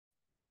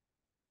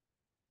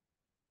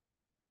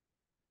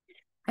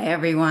Hi,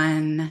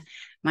 everyone.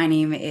 My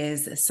name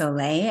is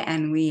Soleil,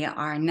 and we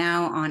are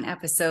now on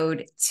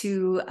episode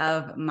 2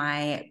 of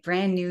my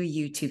brand new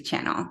YouTube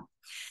channel.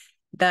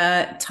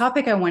 The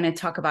topic I want to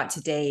talk about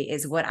today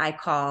is what I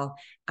call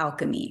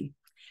alchemy.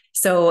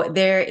 So,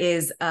 there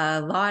is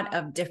a lot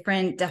of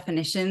different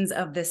definitions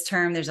of this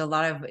term. There's a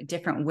lot of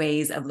different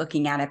ways of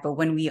looking at it. But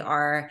when we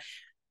are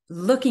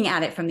looking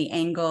at it from the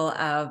angle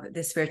of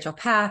the spiritual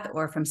path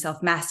or from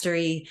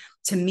self-mastery,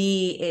 to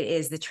me, it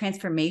is the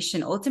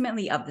transformation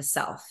ultimately of the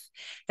self,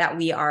 that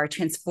we are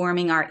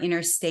transforming our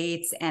inner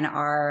states and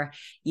our,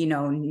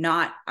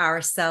 not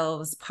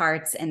ourselves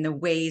parts and the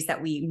ways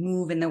that we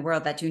move in the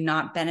world that do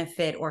not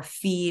benefit or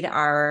feed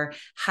our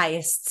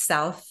highest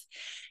self.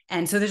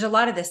 And so there's a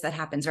lot of this that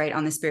happens right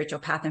on the spiritual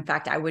path. In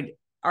fact, I would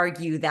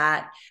argue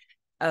that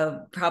a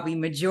probably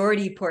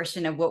majority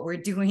portion of what we're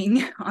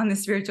doing on the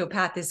spiritual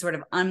path is sort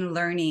of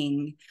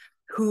unlearning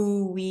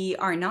who we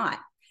are not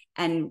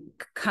and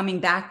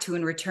coming back to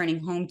and returning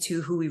home to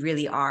who we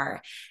really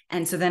are.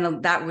 And so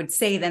then that would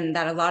say then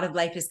that a lot of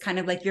life is kind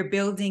of like you're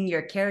building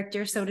your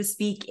character, so to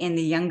speak, in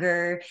the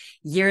younger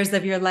years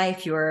of your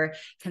life. You're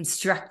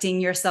constructing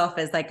yourself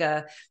as like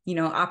a,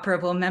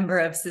 operable member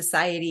of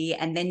society.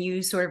 And then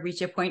you sort of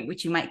reach a point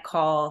which you might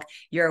call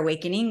your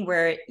awakening,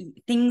 where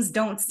things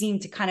don't seem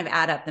to kind of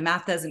add up. The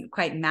math doesn't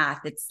quite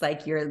math. It's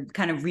like you're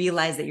kind of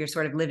realize that you're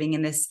sort of living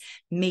in this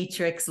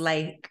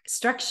matrix-like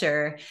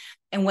structure.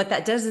 And what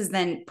that does is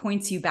then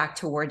points you back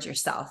towards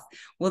yourself.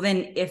 Well,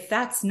 then if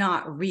that's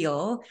not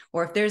real,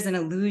 or if there's an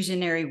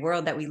illusionary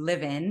world that we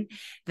live in,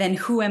 then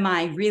who am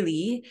I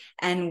really?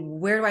 And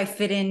where do I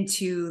fit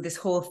into this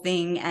whole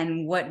thing?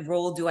 And what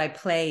role do I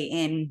play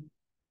in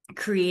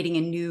creating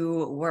a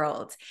new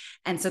world?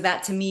 And so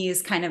that to me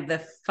is kind of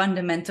the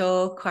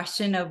fundamental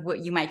question of what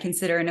you might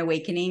consider an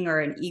awakening or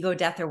an ego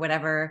death or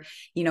whatever,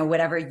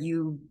 whatever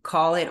you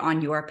call it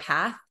on your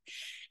path.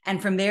 And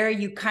from there,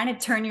 you kind of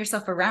turn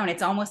yourself around.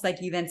 It's almost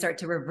like you then start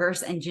to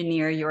reverse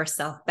engineer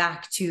yourself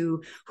back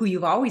to who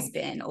you've always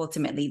been,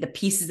 ultimately, the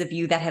pieces of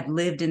you that have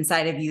lived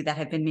inside of you that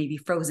have been maybe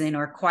frozen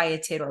or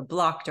quieted or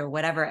blocked or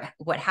whatever,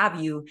 what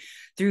have you,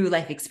 through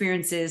life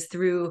experiences,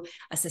 through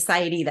a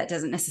society that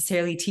doesn't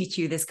necessarily teach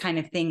you this kind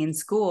of thing in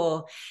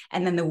school.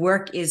 And then the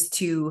work is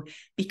to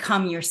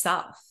become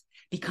yourself,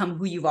 become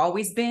who you've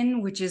always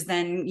been, which is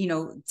then,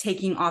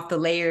 taking off the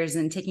layers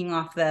and taking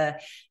off the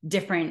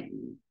different,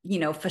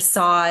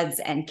 facades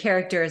and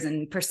characters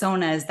and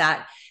personas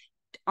that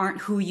aren't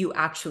who you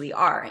actually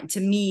are. And to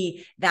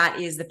me,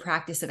 that is the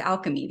practice of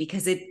alchemy,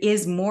 because it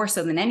is more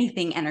so than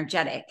anything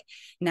energetic.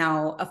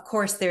 Now, of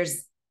course,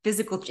 there's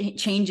physical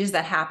changes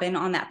that happen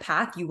on that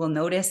path. You will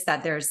notice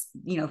that there's,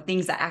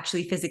 things that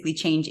actually physically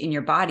change in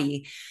your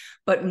body,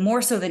 but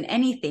more so than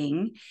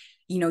anything,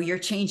 you're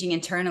changing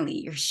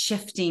internally, you're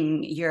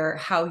shifting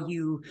how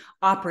you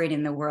operate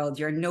in the world.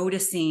 You're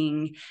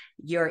noticing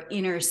your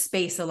inner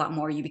space a lot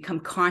more. You become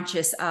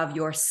conscious of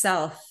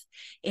yourself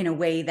in a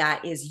way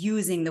that is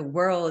using the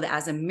world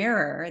as a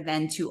mirror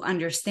then to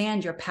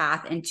understand your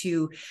path and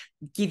to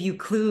give you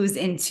clues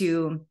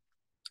into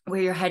where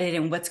you're headed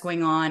and what's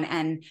going on.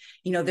 And,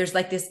 there's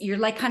like this, you're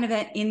like kind of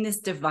in this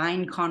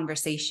divine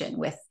conversation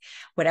with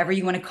whatever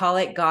you want to call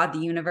it, God, the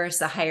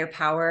universe, a higher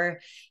power.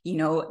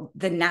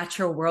 The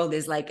natural world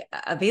is like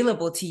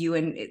available to you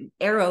and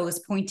arrows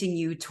pointing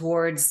you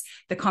towards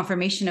the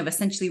confirmation of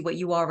essentially what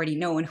you already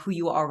know and who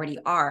you already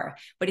are.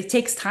 But it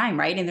takes time,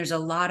 right? And there's a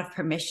lot of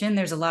permission.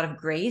 There's a lot of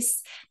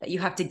grace that you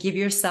have to give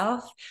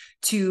yourself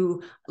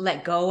to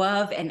let go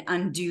of and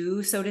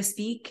undo, so to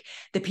speak,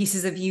 the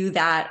pieces of you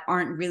that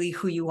aren't really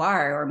who you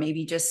are, or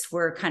maybe just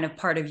were kind of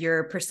part of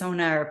your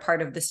persona or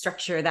part of the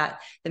structure that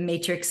the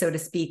matrix, so to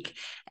speak,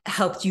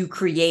 helped you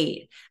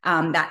create.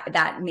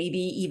 That maybe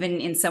even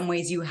in some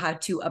ways you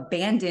had to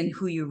abandon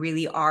who you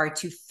really are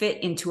to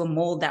fit into a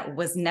mold that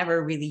was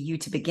never really you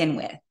to begin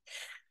with.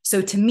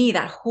 So to me,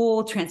 that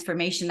whole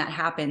transformation that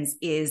happens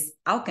is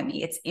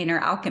alchemy. It's inner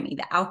alchemy.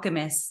 The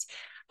alchemist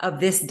of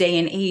this day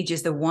and age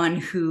is the one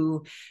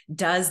who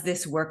does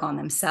this work on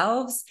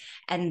themselves.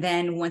 And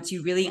then once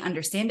you really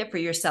understand it for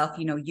yourself,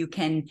 you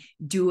can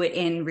do it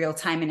in real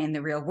time and in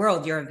the real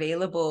world. You're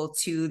available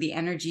to the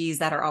energies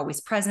that are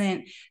always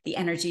present, the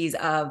energies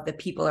of the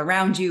people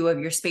around you, of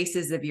your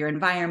spaces, of your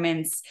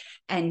environments.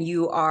 And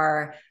you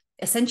are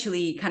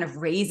essentially kind of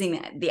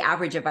raising the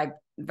average of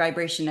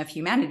vibration of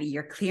humanity.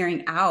 You're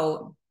clearing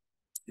out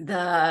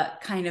the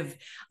kind of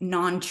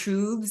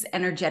non-truths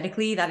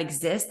energetically that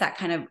exist, that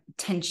kind of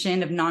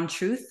tension of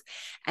non-truth,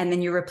 and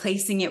then you're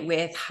replacing it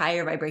with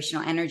higher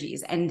vibrational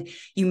energies, and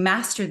you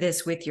master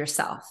this with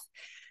yourself.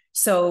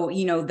 So,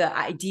 the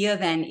idea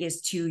then is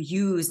to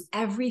use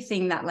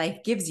everything that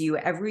life gives you,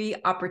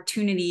 every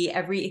opportunity,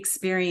 every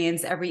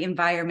experience, every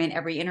environment,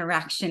 every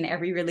interaction,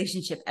 every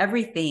relationship,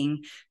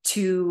 everything,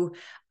 to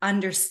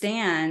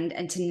understand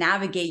and to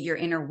navigate your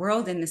inner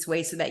world in this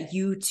way so that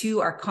you too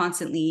are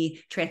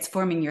constantly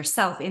transforming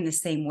yourself in the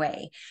same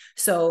way.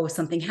 So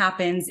something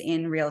happens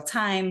in real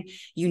time,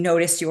 you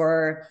notice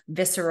your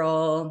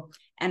visceral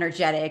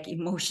energetic,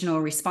 emotional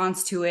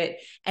response to it,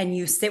 and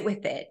you sit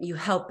with it. You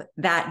help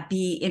that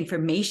be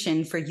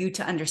information for you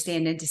to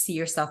understand and to see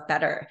yourself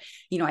better.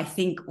 I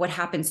think what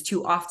happens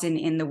too often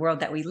in the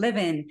world that we live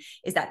in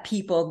is that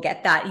people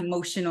get that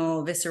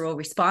emotional, visceral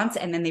response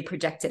and then they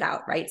project it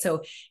out, right?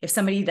 So if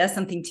somebody does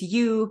something to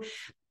you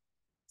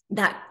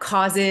that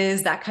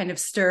causes that kind of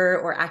stir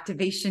or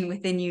activation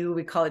within you,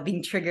 we call it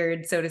being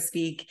triggered, so to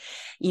speak,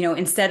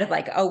 instead of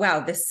like, oh,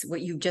 wow,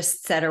 what you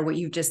just said or what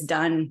you've just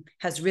done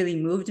has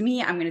really moved me.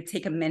 I'm going to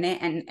take a minute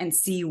and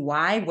see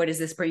why, what is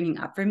this bringing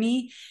up for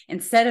me?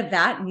 Instead of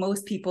that,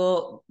 most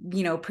people,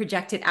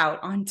 project it out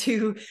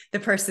onto the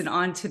person,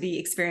 onto the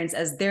experience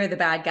as they're the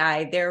bad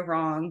guy, they're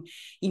wrong,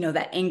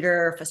 that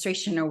anger,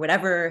 frustration, or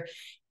whatever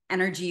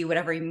energy,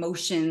 whatever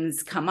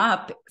emotions come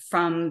up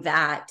from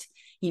that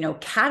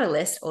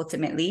catalyst.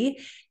 Ultimately,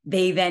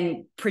 they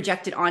then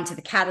project it onto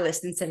the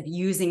catalyst instead of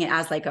using it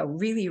as like a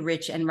really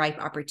rich and ripe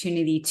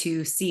opportunity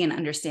to see and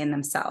understand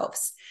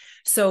themselves.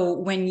 So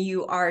when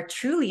you are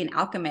truly an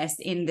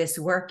alchemist in this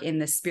work, in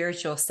the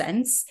spiritual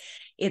sense,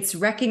 it's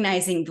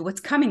recognizing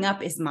what's coming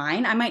up is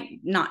mine. I might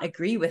not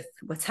agree with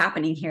what's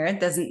happening here. It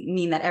doesn't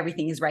mean that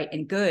everything is right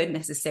and good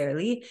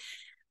necessarily,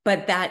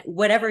 but that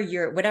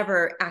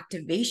whatever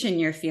activation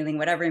you're feeling,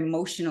 whatever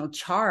emotional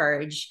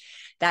charge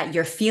that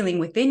you're feeling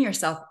within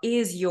yourself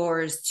is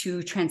yours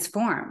to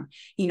transform,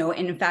 and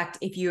in fact,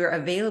 if you're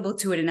available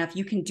to it enough,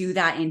 you can do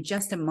that in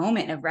just a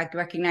moment of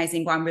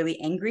recognizing, well, I'm really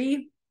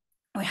angry.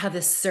 I have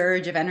this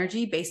surge of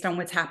energy based on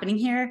what's happening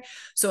here.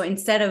 So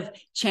instead of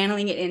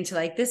channeling it into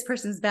like, this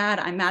person's bad,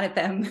 I'm mad at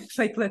them,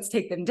 like, let's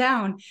take them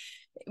down,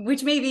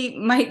 which might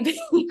be,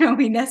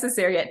 be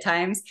necessary at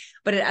times,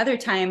 but at other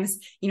times,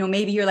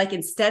 maybe you're like,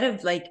 instead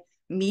of like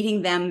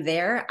meeting them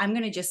there, I'm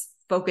going to just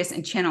focus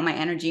and channel my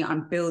energy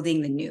on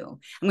building the new.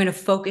 I'm going to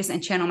focus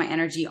and channel my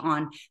energy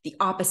on the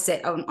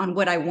opposite, on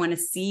what I want to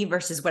see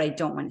versus what I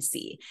don't want to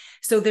see.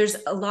 So there's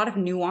a lot of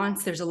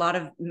nuance. There's a lot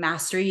of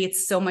mastery.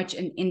 It's so much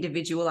an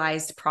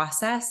individualized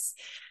process,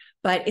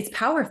 but it's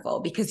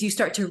powerful because you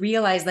start to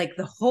realize like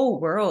the whole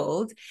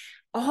world,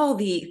 all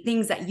the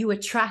things that you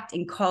attract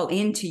and call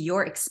into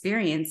your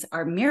experience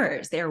are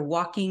mirrors. They're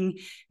walking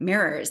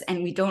mirrors,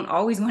 and we don't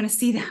always want to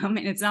see them.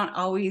 And it's not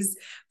always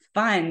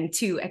fun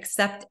to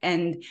accept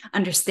and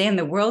understand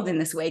the world in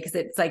this way, because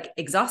it's like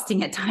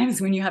exhausting at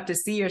times when you have to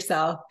see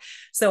yourself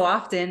so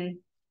often,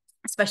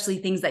 especially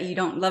things that you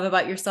don't love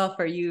about yourself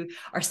or you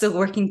are still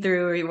working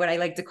through, or what I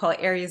like to call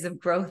areas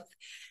of growth.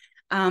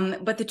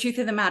 But the truth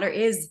of the matter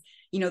is,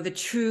 the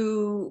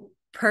true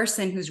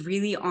person who's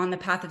really on the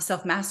path of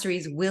self-mastery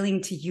is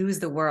willing to use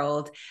the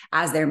world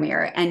as their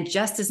mirror. And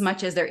just as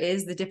much as there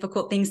is the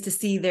difficult things to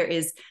see, there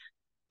is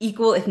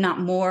equal, if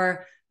not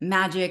more,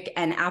 magic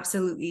and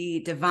absolutely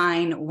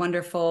divine,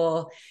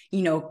 wonderful,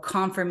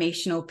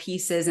 conformational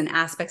pieces and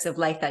aspects of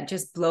life that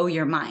just blow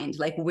your mind.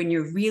 Like when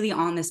you're really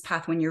on this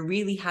path, when you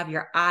really have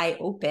your eye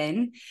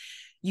open,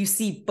 you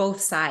see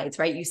both sides,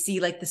 right? You see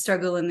like the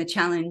struggle and the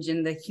challenge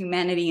and the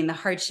humanity and the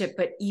hardship,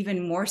 but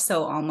even more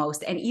so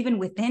almost. And even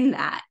within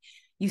that,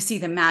 you see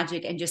the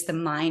magic and just the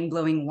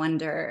mind-blowing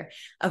wonder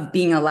of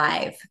being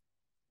alive.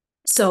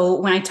 So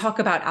when I talk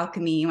about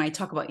alchemy, when I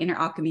talk about inner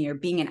alchemy or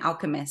being an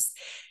alchemist,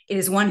 it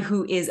is one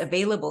who is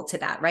available to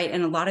that, right?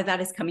 And a lot of that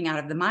is coming out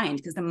of the mind,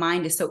 because the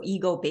mind is so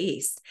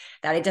ego-based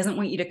that it doesn't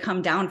want you to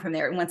come down from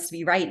there. It wants to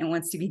be right, and it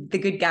wants to be the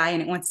good guy,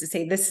 and it wants to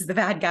say, this is the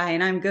bad guy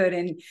and I'm good.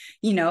 And,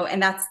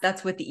 and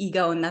that's what the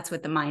ego and that's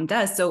what the mind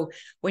does. So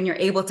when you're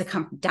able to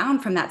come down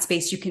from that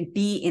space, you can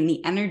be in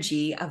the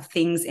energy of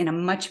things in a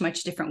much,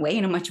 much different way,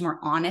 in a much more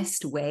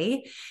honest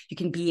way. You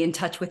can be in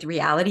touch with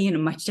reality in a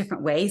much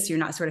different way. So you're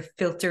not sort of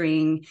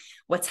filtering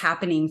what's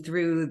happening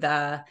through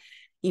the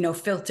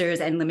filters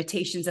and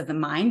limitations of the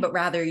mind, but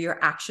rather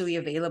you're actually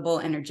available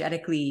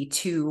energetically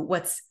to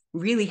what's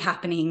really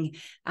happening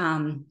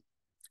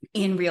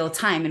in real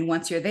time. And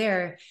once you're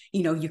there,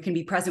 you can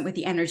be present with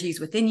the energies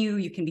within you.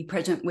 You can be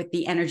present with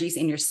the energies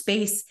in your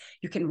space.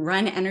 You can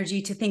run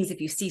energy to things.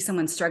 If you see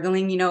someone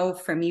struggling,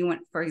 for me,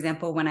 for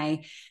example, when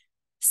I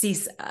see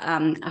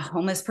a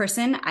homeless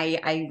person,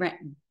 I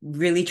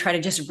really try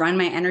to just run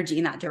my energy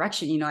in that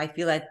direction. I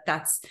feel like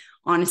that's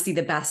honestly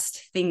the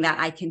best thing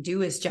that I can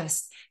do, is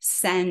just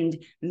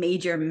send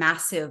major,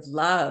 massive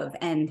love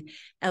and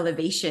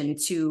elevation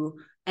to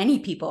any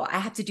people. I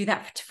have to do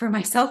that for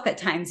myself at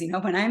times.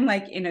 When I'm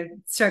like in a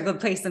struggled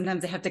place,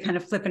 sometimes I have to kind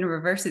of flip and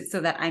reverse it so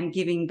that I'm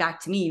giving back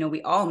to me.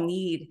 We all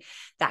need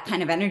that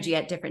kind of energy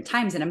at different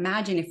times. And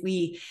imagine if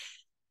we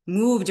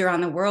moved around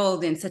the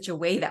world in such a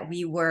way that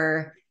we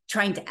were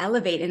trying to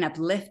elevate and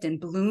uplift and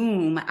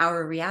bloom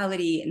our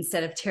reality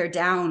instead of tear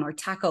down or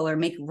tackle or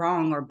make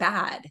wrong or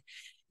bad.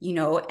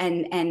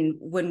 And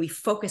when we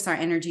focus our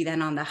energy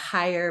then on the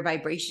higher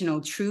vibrational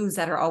truths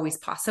that are always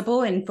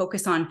possible, and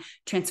focus on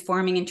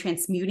transforming and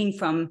transmuting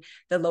from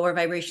the lower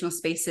vibrational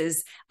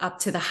spaces up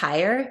to the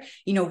higher,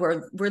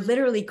 we're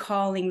literally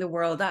calling the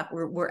world up.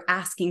 We're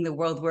asking the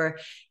world, we're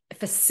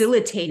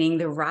facilitating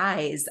the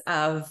rise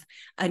of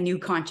a new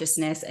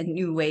consciousness, a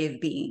new way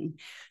of being.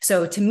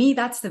 So to me,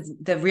 that's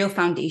the real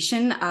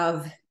foundation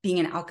of being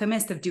an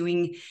alchemist, of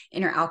doing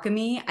inner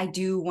alchemy. I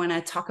do want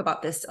to talk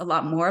about this a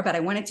lot more, but I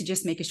wanted to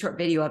just make a short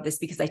video of this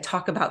because I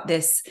talk about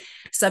this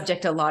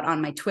subject a lot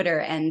on my Twitter,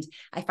 and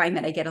I find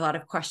that I get a lot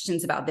of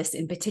questions about this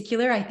in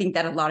particular. I think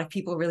that a lot of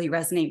people really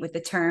resonate with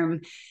the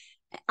term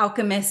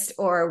alchemist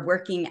or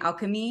working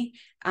alchemy.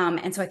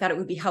 And so I thought it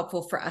would be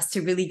helpful for us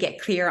to really get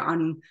clear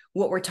on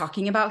what we're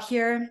talking about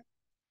here.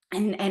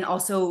 And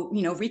also,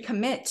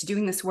 recommit to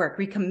doing this work,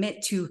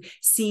 recommit to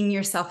seeing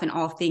yourself in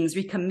all things,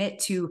 recommit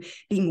to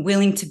being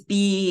willing to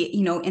be,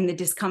 in the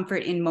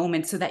discomfort in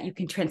moments so that you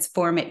can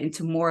transform it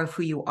into more of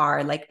who you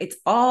are. Like, it's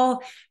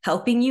all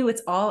helping you.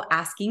 It's all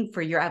asking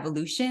for your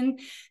evolution.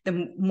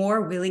 The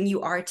more willing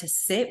you are to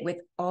sit with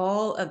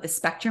all of the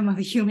spectrum of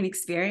the human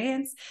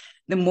experience,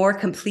 the more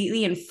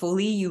completely and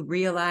fully you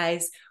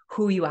realize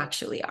who you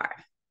actually are.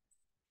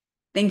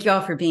 Thank you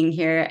all for being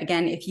here.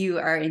 Again, if you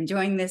are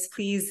enjoying this,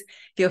 please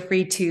feel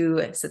free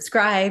to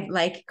subscribe,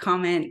 like,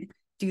 comment,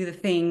 do the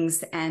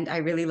things. And I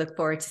really look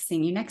forward to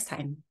seeing you next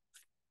time.